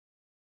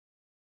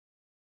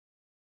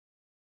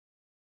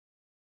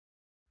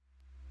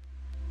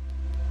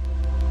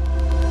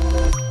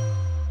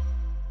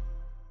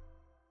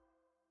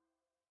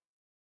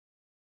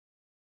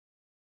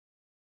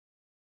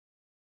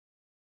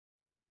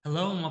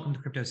Hello and welcome to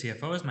Crypto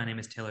CFOs. My name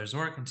is Taylor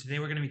Zork, and today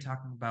we're going to be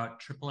talking about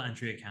triple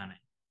entry accounting.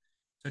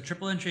 So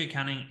triple entry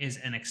accounting is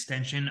an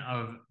extension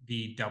of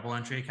the double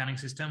entry accounting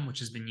system, which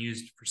has been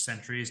used for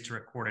centuries to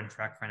record and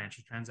track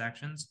financial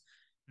transactions.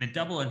 In a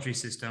double entry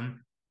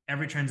system,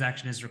 every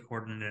transaction is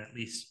recorded in at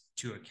least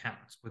two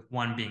accounts, with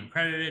one being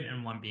credited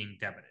and one being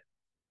debited.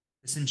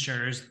 This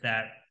ensures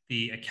that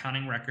the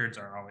accounting records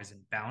are always in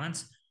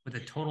balance, with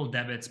the total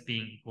debits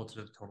being equal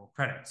to the total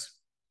credits.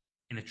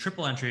 In a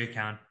triple entry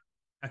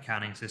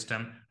accounting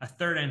system, a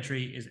third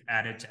entry is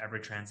added to every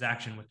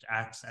transaction, which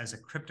acts as a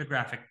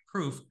cryptographic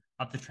proof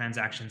of the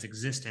transaction's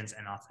existence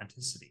and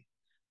authenticity.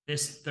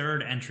 This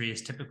third entry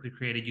is typically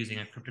created using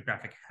a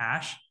cryptographic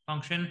hash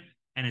function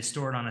and is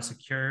stored on a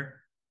secure,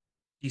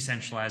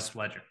 decentralized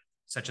ledger,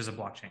 such as a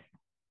blockchain.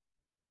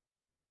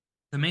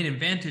 The main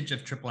advantage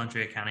of triple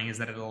entry accounting is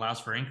that it allows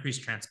for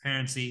increased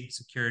transparency,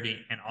 security,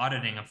 and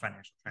auditing of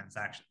financial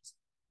transactions.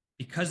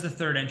 Because the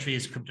third entry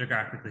is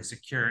cryptographically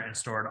secure and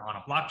stored on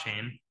a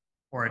blockchain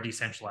or a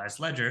decentralized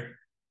ledger,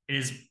 it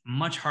is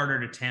much harder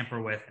to tamper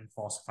with and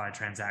falsify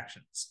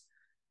transactions.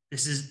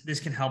 This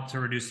can help to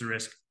reduce the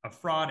risk of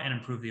fraud and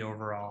improve the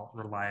overall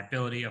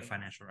reliability of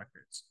financial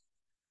records.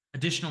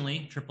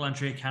 Additionally, triple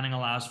entry accounting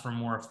allows for a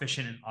more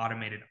efficient and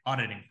automated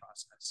auditing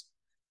process.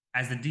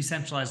 As the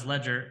decentralized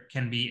ledger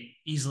can be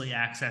easily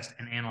accessed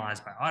and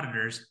analyzed by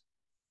auditors,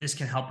 this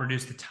can help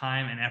reduce the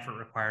time and effort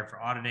required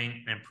for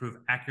auditing and improve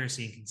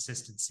accuracy and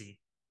consistency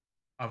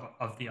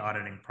of the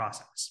auditing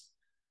process.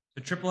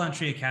 So triple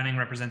entry accounting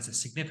represents a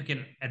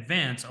significant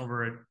advance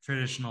over a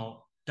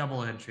traditional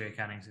double entry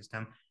accounting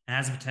system and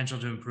has the potential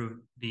to improve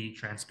the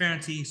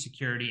transparency,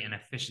 security, and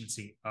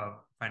efficiency of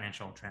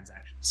financial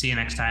transactions. See you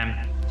next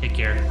time. Take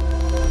care.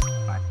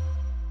 Bye.